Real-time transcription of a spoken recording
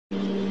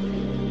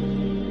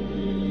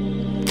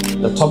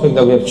The topic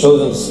that we have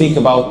chosen to speak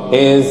about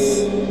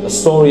is the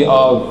story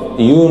of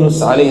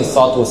Yunus alayhi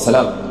salatu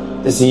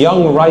wasalam. This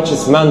young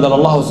righteous man that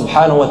Allah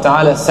subhanahu wa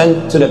ta'ala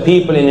sent to the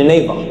people in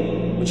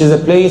Nineveh, which is a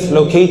place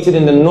located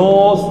in the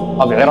north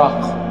of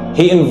Iraq.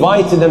 He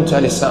invited them to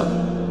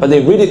Islam, but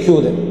they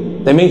ridiculed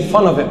him, they made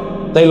fun of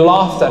him, they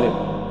laughed at him,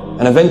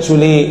 and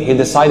eventually he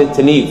decided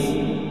to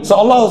leave. So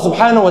Allah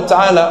subhanahu wa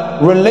ta'ala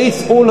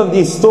relates all of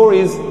these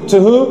stories to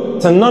who?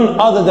 To none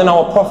other than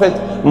our Prophet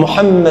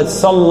Muhammad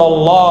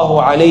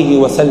sallallahu alayhi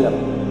wa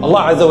sallam.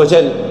 Allah Azza wa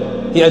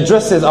Jal, He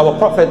addresses our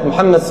Prophet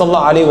Muhammad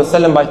sallallahu alayhi wa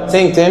sallam by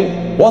saying to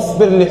him,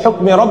 وَاصْبِرْ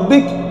لِحُكْمِ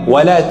رَبِّكَ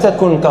وَلَا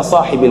تَكُنْ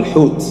كَصَاحِبِ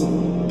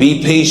الْحُوتِ.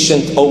 Be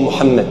patient, O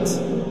Muhammad,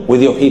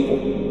 with your people,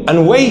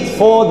 and wait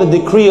for the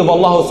decree of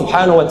Allah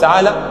subhanahu wa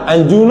ta'ala,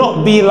 and do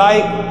not be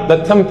like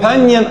the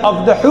companion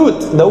of the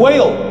hoot, the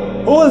whale.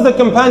 Who was the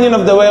companion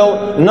of the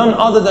whale? None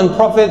other than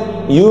Prophet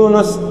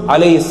Yunus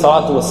alayhi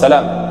salatu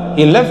wasalam.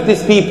 He left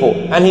his people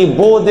and he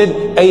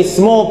boarded a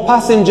small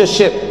passenger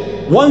ship,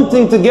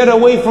 wanting to get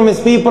away from his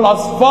people as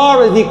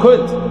far as he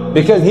could,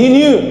 because he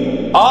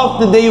knew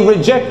after they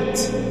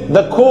reject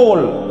the call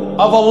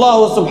of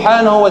Allah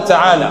subhanahu wa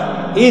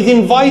ta'ala, He's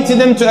invited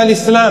them to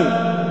Islam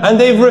and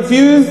they've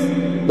refused,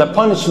 the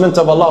punishment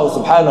of Allah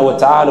subhanahu wa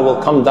ta'ala will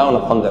come down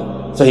upon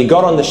them. So he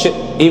got on the ship,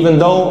 even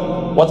though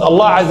what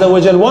Allah Azza wa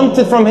Jal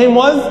wanted from him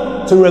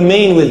was to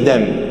remain with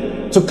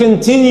them, to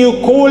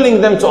continue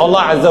calling them to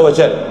Allah Azza wa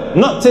Jal,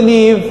 not to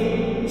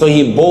leave. So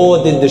he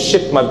boarded the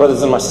ship, my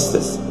brothers and my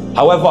sisters.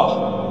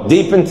 However,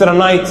 deep into the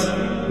night,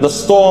 the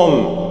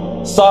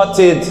storm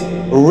started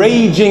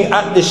raging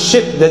at the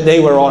ship that they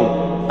were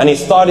on, and he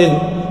started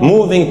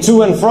moving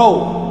to and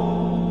fro.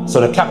 So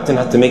the captain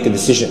had to make a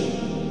decision.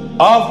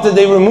 After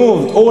they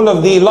removed all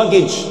of the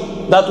luggage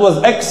that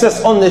was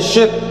excess on the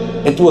ship,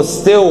 it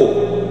was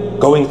still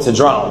going to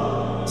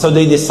drown. So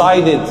they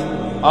decided,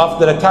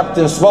 after the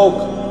captain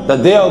spoke,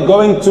 that they are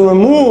going to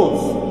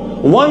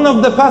remove one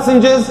of the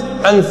passengers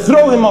and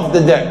throw him off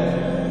the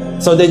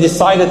deck. So they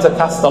decided to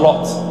cast a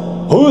lot.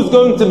 Who's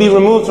going to be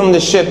removed from the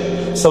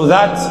ship so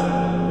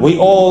that we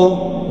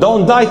all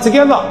don't die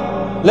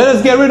together? Let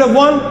us get rid of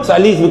one, so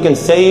at least we can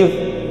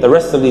save the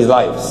rest of these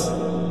lives.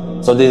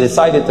 So they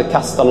decided to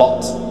cast a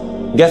lot.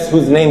 Guess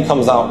whose name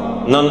comes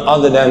out? None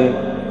other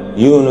than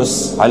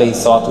Yunus alayhi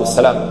salatu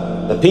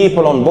wasalam. The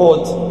people on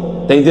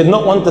board, they did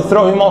not want to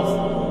throw him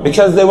off,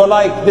 because they were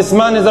like, this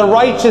man is a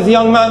righteous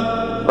young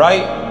man,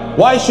 right?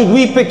 Why should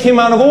we pick him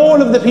out of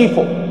all of the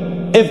people?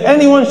 If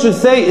anyone should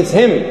say it's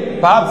him,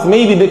 perhaps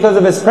maybe because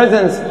of his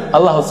presence,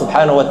 Allah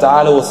subhanahu wa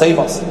ta'ala will save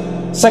us.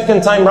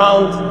 Second time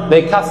round,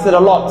 they casted a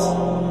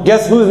lot.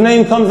 Guess whose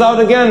name comes out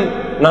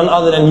again? None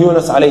other than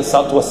Yunus alayhi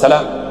salatu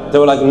wasalam. They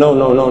were like, no,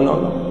 no, no, no,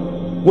 no.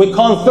 We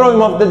can't throw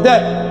him off the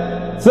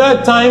deck.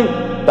 Third time,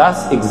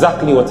 that's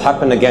exactly what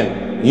happened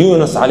again.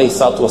 Yunus alayhi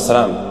salatu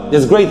wasalam,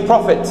 this great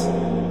prophet,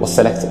 was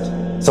selected.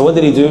 So what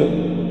did he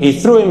do? He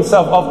threw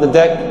himself off the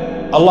deck.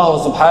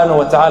 Allah subhanahu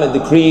wa ta'ala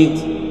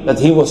decreed that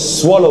he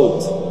was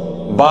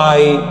swallowed by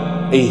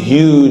a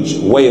huge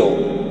whale.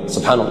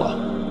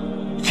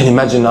 Subhanallah. You can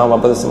imagine now, my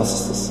brothers and my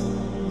sisters,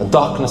 the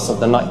darkness of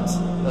the night,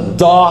 the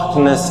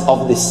darkness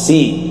of the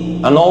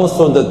sea, and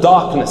also the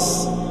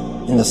darkness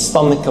in the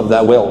stomach of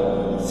that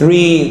whale.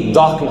 Three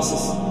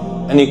darknesses.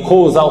 And he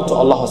calls out to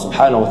Allah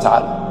subhanahu wa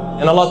ta'ala.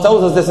 And Allah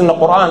tells us this in the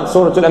Quran,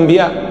 Surah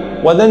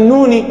Al-Anbiya.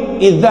 وَذَنُّونِ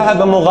إِذْ ذَهَبَ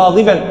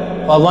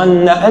مُغَاضِبًا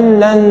فَظَنَّ أَن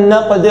لَن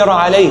نَقْدِرَ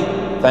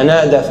عَلَيْهِ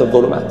فَنَادَى فِي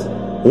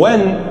الظُّلُمَاتِ.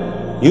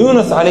 When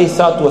Yunus alayhi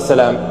salatu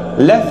wasalam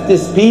left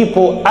his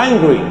people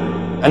angry,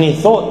 and he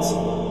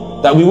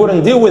thought that we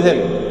wouldn't deal with him,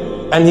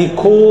 and he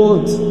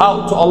called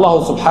out to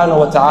Allah subhanahu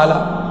wa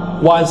ta'ala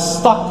while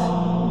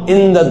stuck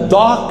in the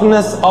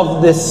darkness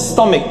of the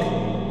stomach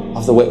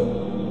of the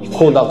whale. He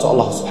called out to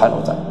Allah subhanahu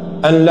wa ta'ala,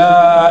 أن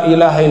لا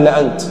إله إلا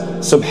أنت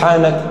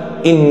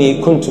سبحانك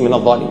إني كنت من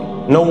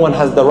الظالمين. No one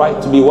has the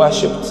right to be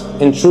worshipped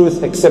in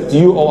truth except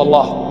you, O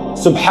Allah.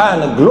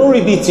 Subhanak,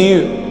 glory be to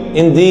you.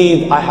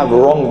 Indeed, I have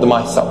wronged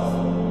myself.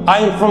 I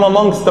am from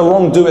amongst the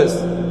wrongdoers.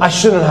 I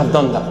shouldn't have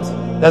done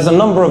that. There's a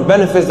number of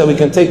benefits that we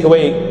can take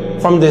away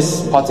from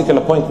this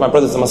particular point, my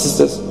brothers and my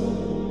sisters.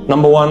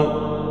 Number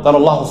one, that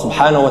Allah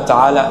subhanahu wa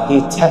ta'ala,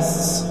 He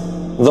tests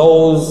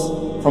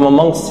those from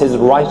amongst His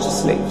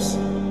righteous slaves.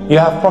 You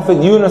have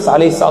Prophet Yunus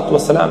alayhi salatu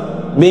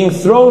wasalam being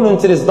thrown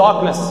into this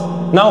darkness.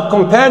 Now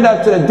compare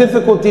that to the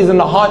difficulties and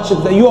the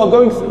hardships that you are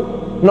going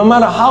through. No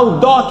matter how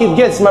dark it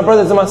gets, my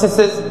brothers and my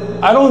sisters,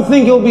 I don't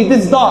think it will be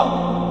this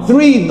dark.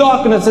 Three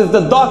darknesses: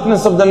 the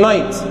darkness of the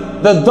night,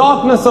 the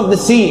darkness of the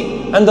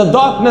sea, and the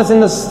darkness in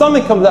the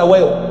stomach of that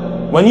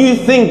whale. When you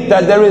think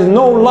that there is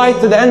no light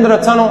at the end of the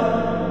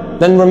tunnel,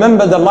 then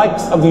remember the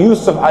likes of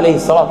Yusuf alayhi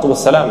salatu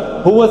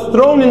wasalam, who was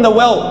thrown in the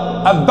well,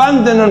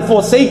 abandoned and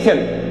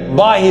forsaken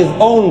by his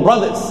own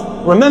brothers.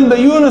 Remember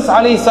Yunus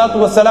alayhi salatu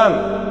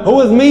wasalam, who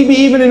was maybe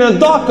even in a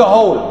darker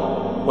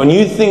hole. When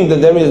you think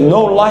that there is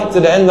no light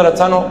at the end of the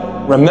tunnel,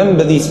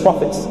 remember these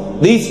prophets.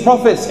 These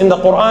prophets in the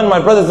Quran, my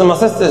brothers and my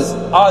sisters,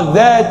 are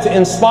there to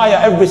inspire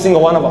every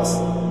single one of us.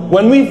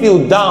 When we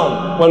feel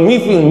down, when we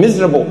feel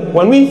miserable,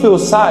 when we feel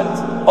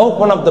sad,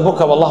 open up the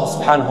book of Allah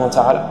subhanahu wa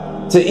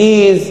ta'ala to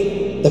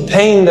ease the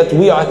pain that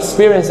we are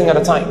experiencing at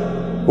a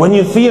time. When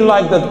you feel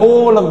like that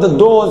all of the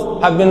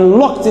doors have been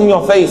locked in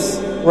your face,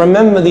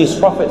 remember these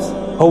prophets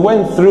who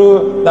went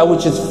through that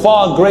which is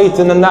far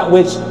greater than that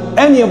which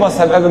any of us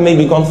have ever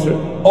maybe gone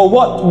through, or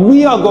what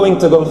we are going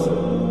to go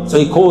through. So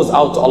he calls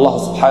out to Allah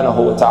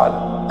subhanahu wa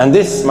ta'ala. And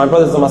this, my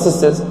brothers and my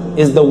sisters,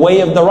 is the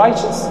way of the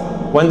righteous.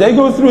 When they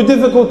go through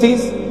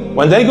difficulties,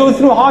 when they go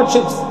through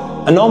hardships,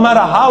 and no matter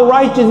how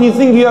righteous you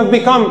think you have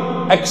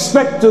become,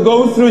 expect to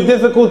go through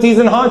difficulties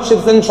and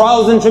hardships and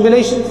trials and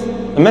tribulations.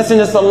 The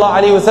Messenger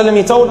sallallahu alayhi wa sallam,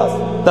 he told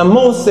us, the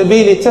most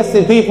severely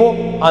tested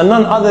people are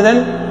none other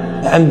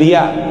than the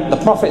Anbiya, the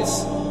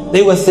prophets.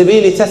 They were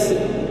severely tested.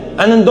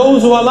 And then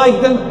those who are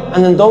like them,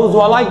 and then those who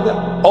are like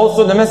them.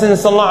 Also the Messenger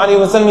sallallahu alayhi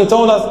wa sallam, he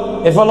told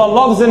us, if Allah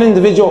loves an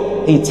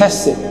individual, he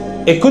tests it.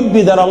 It could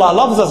be that Allah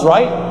loves us,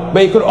 right?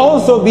 But it could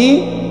also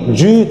be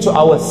due to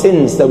our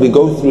sins that we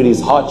go through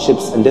these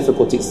hardships and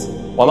difficulties.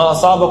 وَمَا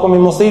أَصَابَكُم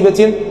مِّن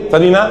مُّصِيبَةٍ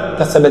فَبِمَا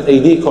كَسَبَتْ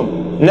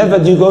أَيْدِيكُمْ. Never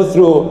do you go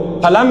through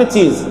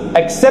calamities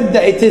except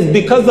that it is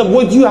because of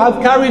what you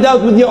have carried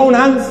out with your own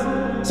hands.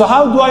 So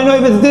how do I know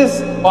if it's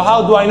this, or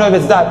how do I know if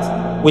it's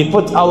that? We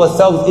put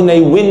ourselves in a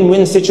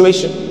win-win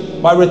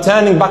situation by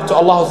returning back to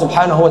Allah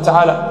subhanahu wa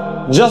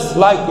ta'ala, just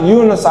like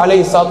Yunus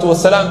alayhi salatu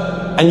wasalam.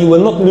 And you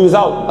will not lose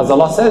out, as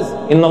Allah says,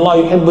 إِنَّ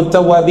اللَّهَ يُحِبُّ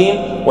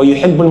التَّوَّابِينَ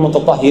وَيُحِبُّ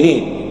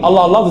الْمُتَطَهِّرِينَ.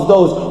 Allah loves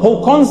those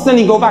who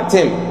constantly go back to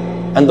Him,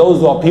 and those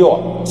who are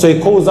pure. So he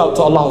calls out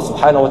to Allah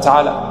subhanahu wa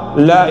ta'ala,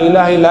 La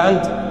ilaha illa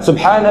ant,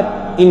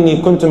 subhanak,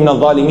 inni kuntu min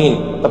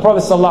al-zalimin. The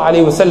Prophet sallallahu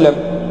alayhi wa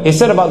sallam, he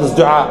said about this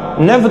dua,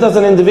 never does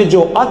an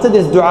individual utter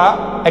this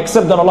dua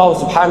except that Allah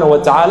subhanahu wa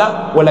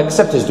ta'ala will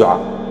accept his dua.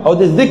 Or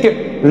this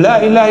dhikr, La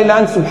ilaha illa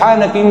ant,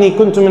 subhanak, inni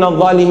kuntu min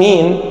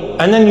al-zalimin.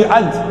 And then you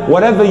add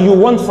whatever you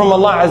want from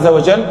Allah Azza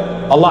wa Jal,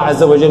 Allah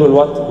Azza wa Jal will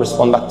what?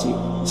 Respond back to you.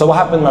 So what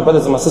happened, my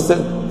brothers and my sisters?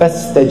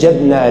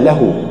 فَاسْتَجَبْنَا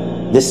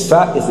لَهُ. This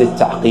fa is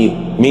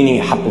للتعقيب, meaning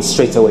it happened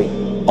straight away.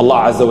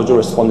 Allah Azza wa Jal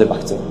responded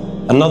back to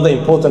him. Another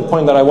important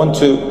point that I want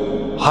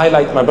to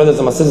highlight, my brothers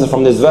and my sisters,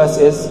 from this verse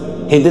is,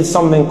 he did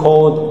something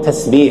called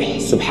tasbih,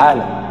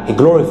 subhana. He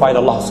glorified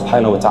Allah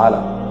subhanahu wa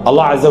ta'ala.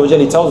 Allah Azza wa Jal,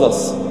 he tells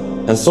us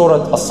in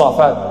Surah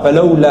As-Safat,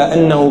 فَلَوْلَا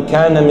أَنَّهُ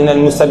كَانَ مِنَ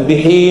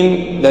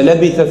الْمُسَبِّحِينَ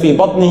لَلَبِثَ فِي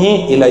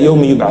بَطْنِهِ إِلَى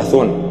يَوْمِ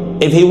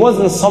يُبْعَثُونَ. If he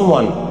wasn't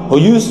someone who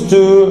used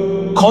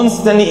to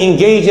constantly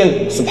engage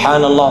in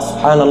Subhanallah,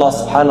 Subhanallah,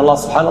 Subhanallah,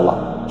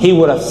 Subhanallah, he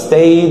would have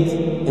stayed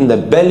in the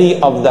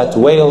belly of that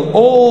whale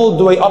all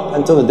the way up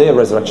until the day of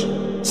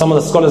resurrection. Some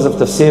of the scholars of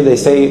tafsir, they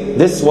say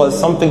this was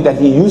something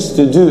that he used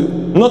to do,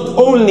 not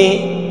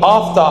only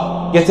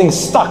after getting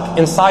stuck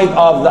inside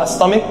of that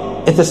stomach,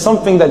 it is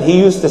something that he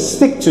used to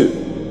stick to,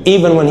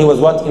 even when he was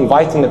what?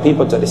 Inviting the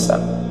people to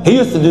Islam. He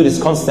used to do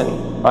this constantly,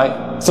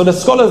 right? So the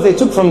scholars, they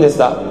took from this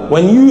that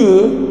when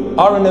you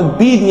are an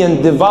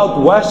obedient,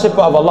 devout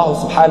worshipper of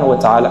Allah subhanahu wa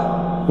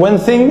ta'ala, when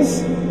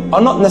things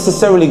are not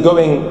necessarily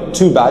going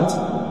too bad,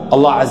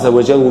 Allah Azza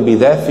wa Jal will be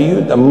there for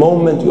you the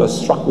moment you are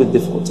struck with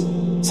difficulty.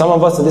 Some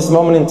of us at this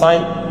moment in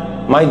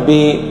time might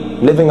be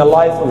living a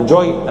life of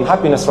joy and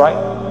happiness, right?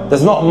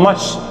 There's not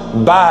much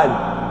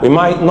bad. We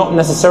might not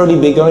necessarily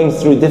be going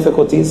through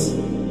difficulties.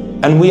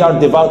 And we are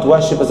devout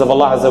worshippers of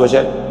Allah Azza wa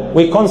Jal.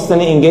 We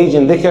constantly engage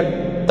in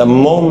dhikr. The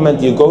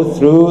moment you go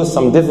through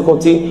some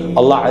difficulty,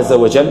 Allah Azza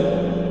wa Jal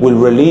will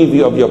relieve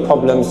you of your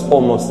problems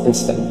almost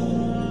instantly.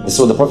 This is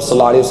what the Prophet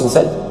ﷺ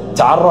said,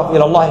 تَعَرَّفْ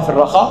إِلَى اللَّهِ فِي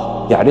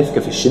الرَّخَاءِ يَعْرِفْكَ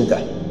فِي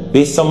الشِّدَّةِ.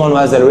 Be someone who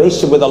has a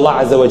relationship with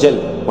Allah Azza wa Jal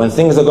when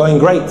things are going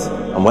great.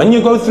 And when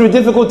you go through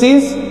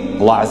difficulties,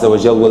 Allah Azza wa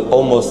Jal will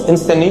almost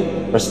instantly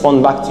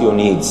respond back to your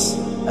needs.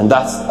 And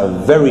that's a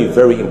very,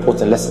 very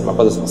important lesson, my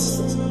brothers and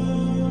sisters.